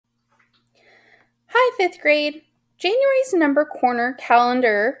fifth grade, January's Number Corner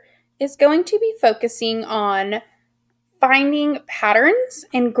calendar is going to be focusing on finding patterns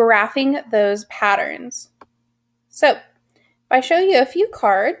and graphing those patterns. So, if I show you a few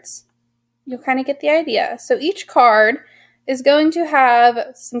cards, you'll kind of get the idea. So each card is going to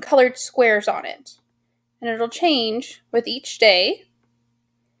have some colored squares on it, and it'll change with each day.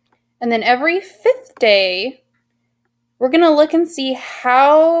 And then every fifth day, we're going to look and see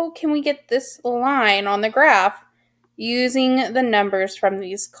how can we get this line on the graph using the numbers from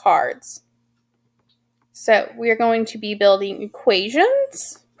these cards. So we are going to be building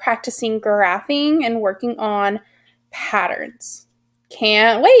equations, practicing graphing, and working on patterns.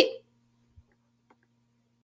 Can't wait!